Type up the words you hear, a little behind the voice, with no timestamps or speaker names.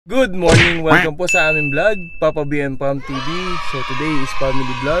Good morning! Welcome po sa aming vlog, Papa BM Pam TV. So today is family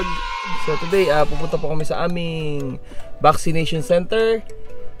vlog. So today, pupunta po kami sa aming vaccination center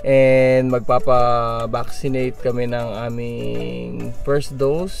and magpapa-vaccinate kami ng aming first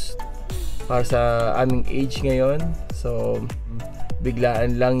dose para sa aming age ngayon. So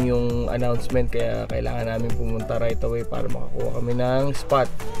biglaan lang yung announcement kaya kailangan namin pumunta right away para makakuha kami ng spot.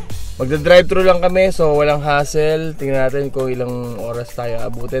 Magda-drive-thru lang kami, so walang hassle. Tingnan natin kung ilang oras tayo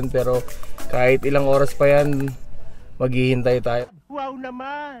abutin, pero kahit ilang oras pa yan, maghihintay tayo. Wow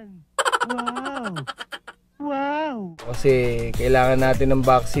naman! Wow! Wow! Kasi kailangan natin ng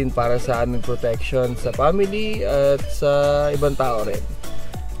vaccine para sa aming protection sa family at sa ibang tao rin.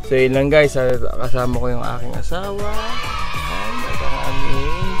 So yun lang guys, kasama ko yung aking asawa at ang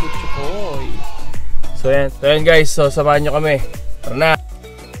aming butsukoy. So yan guys, so samahan nyo kami. Tara na!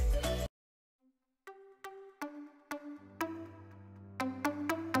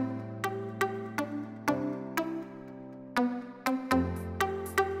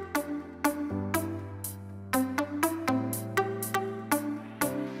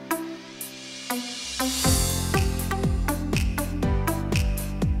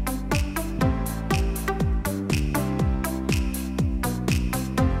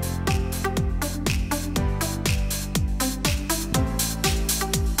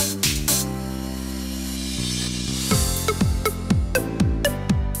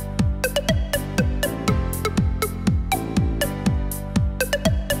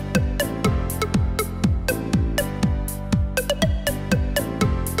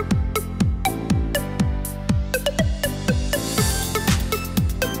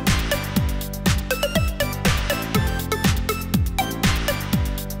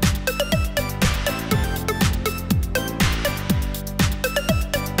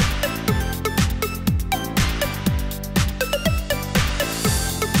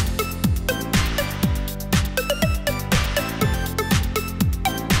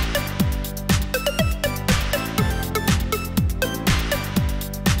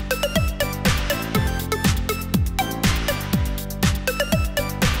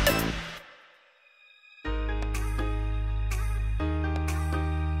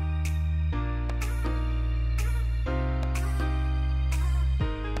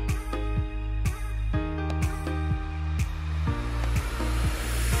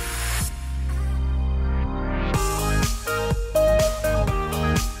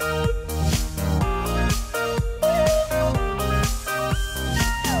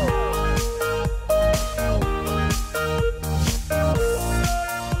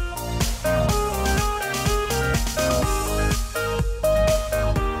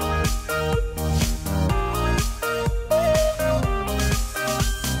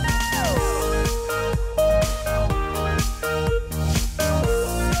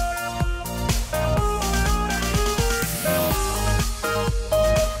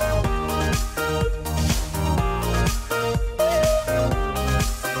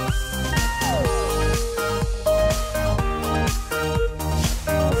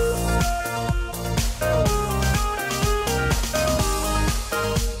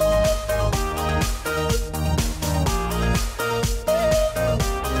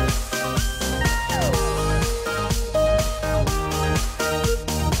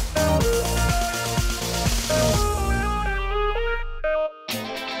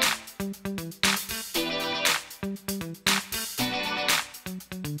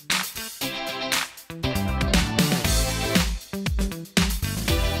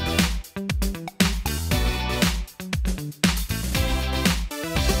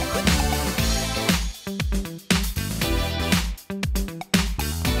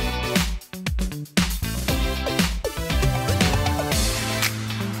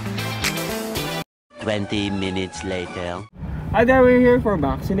 Minutes later. Hi there, we're here for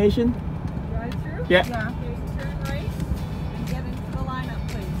vaccination. Drive through? Yeah. Okay, turn right and get into the lineup,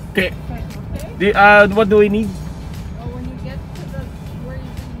 please. Okay. Okay? What do we need? Well, when you get to the where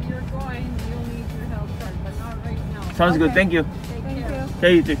you're going, you'll need your health card, but not right now. Sounds good, thank you. Take care.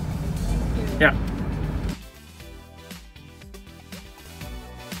 Okay, you too. Thank you. Yeah.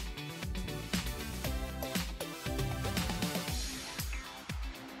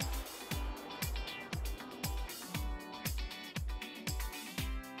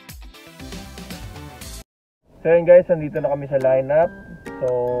 So yun guys, nandito na kami sa lineup.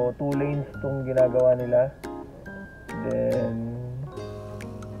 So 2 lanes itong ginagawa nila. Then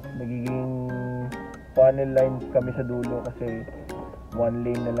magiging panel lines kami sa dulo kasi 1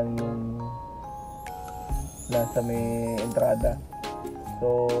 lane na lang yung nasa may entrada.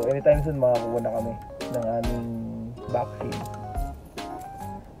 So anytime soon makakuha na kami ng aming vaccine.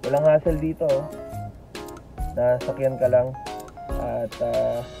 walang hassle dito. Nasakyan ka lang at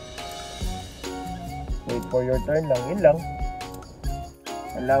wait for your turn lang. Yun lang.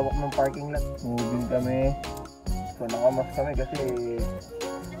 Ang lawak ng parking lot. Moving kami. So nakamas kami kasi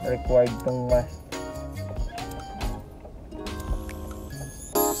required tong mask.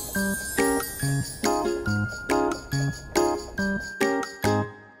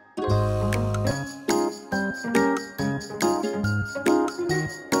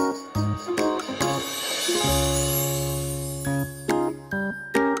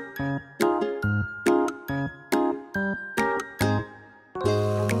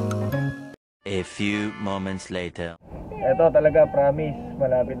 A few moments later. Eto talaga, promise,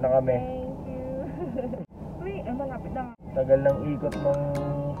 malapit na kami. Uy, malapit na. Tagal ng ikot ng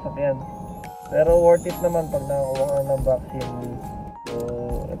sakyan. Pero worth it naman pag nakakuha ka ng vaccine. So,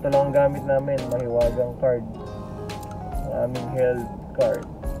 ito lang ang gamit namin, mahiwagang card. Ang aming health card.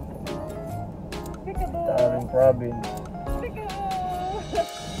 Sa aming province.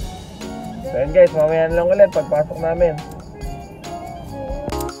 So yun guys, mamaya na lang ulit pagpasok namin.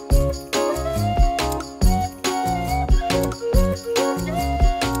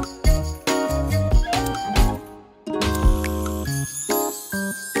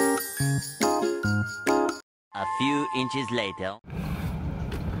 A few inches later.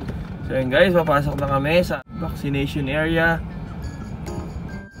 So yun guys, papasok na kami sa vaccination area.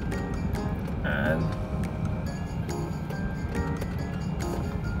 And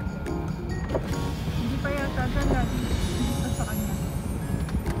Hindi pa yata dyan natin. Hindi pa sa kanya.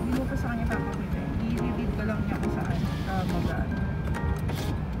 Hindi mo pa sa kanya papakita. I-reveal ka lang niya kung saan magaan.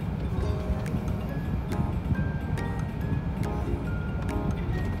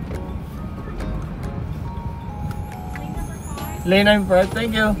 lane number 5,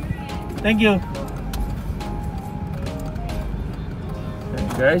 thank you. Thank you. And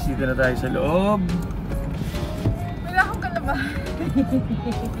guys, dito na tayo sa loob. Wala akong kalabahan.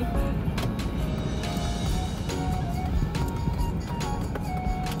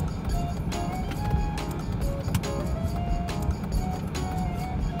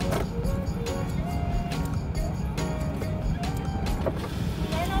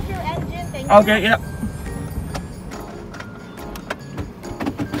 Turn off your engine, thank you. Okay, yeah.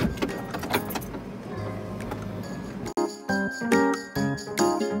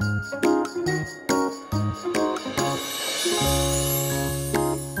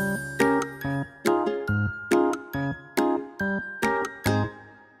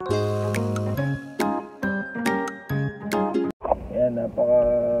 Yan, napaka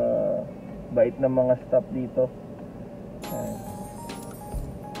bait ng mga staff dito. Ayan.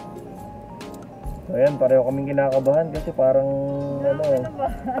 So ayan, pareho kaming kinakabahan kasi parang ano eh.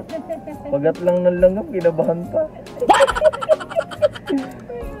 Pagat lang ng langgam, kinabahan pa.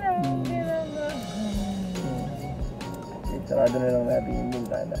 Okay, sarado na lang natin yung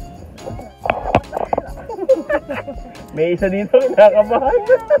bintana. May isa dito kinakabahan.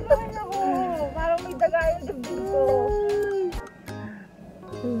 Parang may daga yung dibdib ko.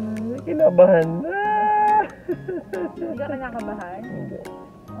 Kinabahan na. Hindi ka kinakabahan? Hindi.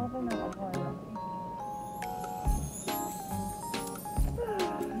 Okay na ako.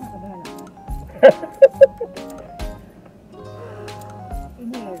 Kinakabahan ako.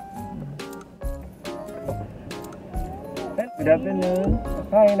 Inhale. Good afternoon.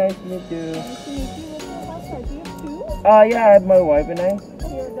 Hi, nice to meet you. Nice to meet you. What's your house? Do you have two? Yeah, I have my wife and I.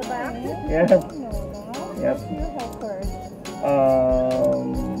 You're the back? Yeah. No, no. Yep. What's your health card?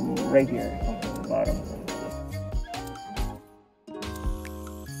 Right here. Bottom.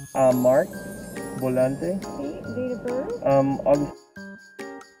 Mark Volante. Okay, date of birth? August.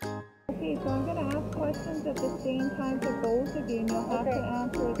 Okay, so I'm gonna ask questions at the same time for both of you, and you'll have to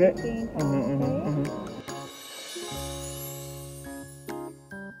answer at Okay. the same time, okay?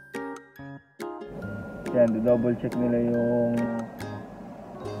 Yan, double check nila yung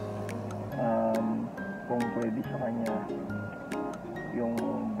kung pwede sa kanya yung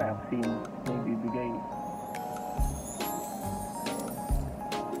vaccine na ibibigay.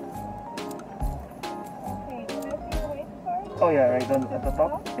 Okay, can I see your weight card? Oh yeah, right on at the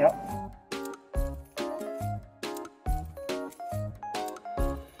top. Yep.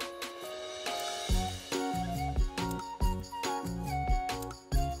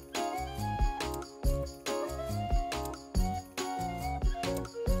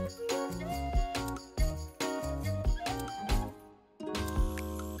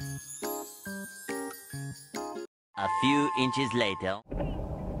 A few inches later.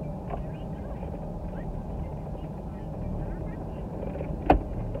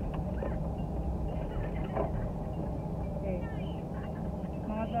 Okay.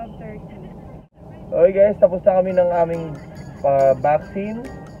 Mga 12:30. Okay guys, tapos na kami ng aming vaccine.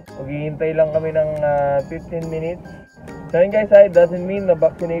 Maghihintay lang kami ng 15 minutes. So yun guys, it doesn't mean na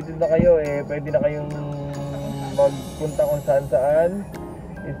vaccinated na kayo. Pwede na kayong magpunta kung saan saan.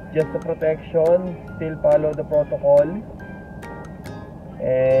 It's just a protection. Still follow the protocol.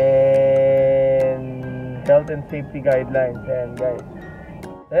 And health and safety guidelines. Ayan guys.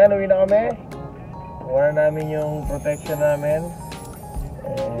 Ayan, uwi na kami. Kuha na namin yung protection namin.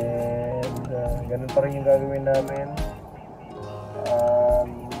 And ganun pa rin yung gagawin namin.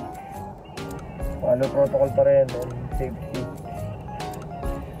 Follow protocol pa rin and safety.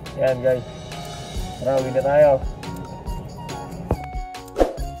 Yan guys. Tara, uwi na tayo.